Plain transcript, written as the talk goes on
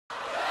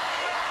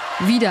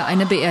Wieder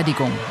eine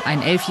Beerdigung.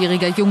 Ein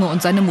 11-jähriger Junge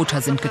und seine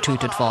Mutter sind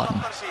getötet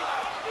worden.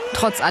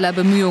 Trotz aller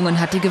Bemühungen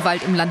hat die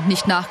Gewalt im Land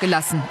nicht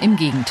nachgelassen, im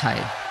Gegenteil.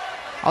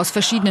 Aus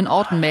verschiedenen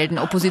Orten melden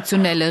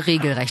Oppositionelle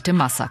regelrechte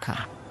Massaker.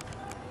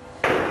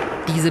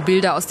 Diese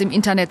Bilder aus dem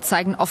Internet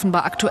zeigen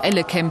offenbar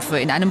aktuelle Kämpfe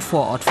in einem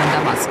Vorort von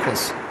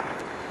Damaskus.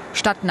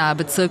 Stadtnahe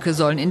Bezirke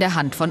sollen in der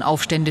Hand von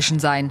Aufständischen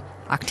sein.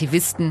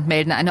 Aktivisten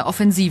melden eine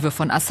Offensive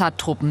von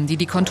Assad-Truppen, die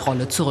die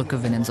Kontrolle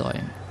zurückgewinnen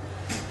sollen.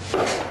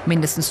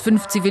 Mindestens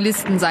 5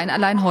 Zivilisten seien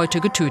allein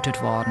heute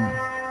getötet worden.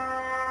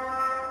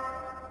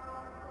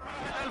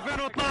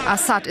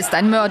 Assad ist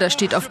ein Mörder,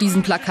 steht auf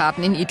diesen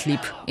Plakaten in Idlib.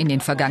 In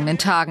den vergangenen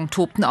Tagen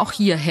tobten auch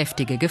hier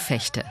heftige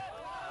Gefechte.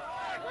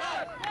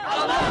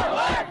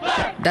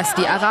 Dass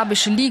die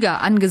Arabische Liga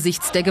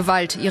angesichts der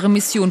Gewalt ihre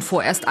Mission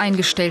vorerst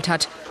eingestellt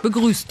hat,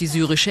 begrüßt die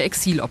syrische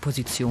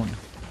Exilopposition.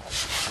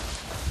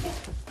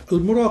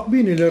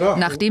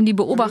 Nachdem die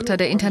Beobachter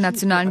der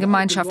internationalen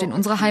Gemeinschaft in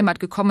unsere Heimat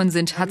gekommen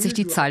sind, hat sich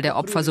die Zahl der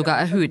Opfer sogar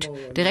erhöht.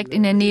 Direkt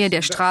in der Nähe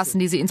der Straßen,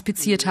 die sie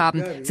inspiziert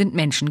haben, sind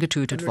Menschen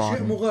getötet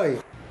worden.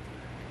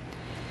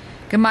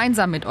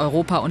 Gemeinsam mit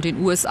Europa und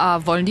den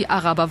USA wollen die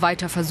Araber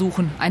weiter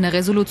versuchen, eine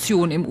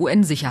Resolution im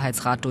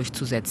UN-Sicherheitsrat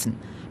durchzusetzen.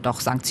 Doch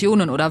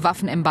Sanktionen oder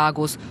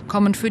Waffenembargos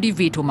kommen für die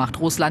Vetomacht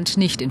Russland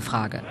nicht in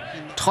Frage.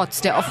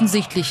 Trotz der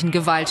offensichtlichen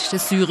Gewalt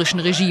des syrischen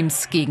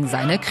Regimes gegen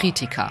seine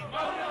Kritiker.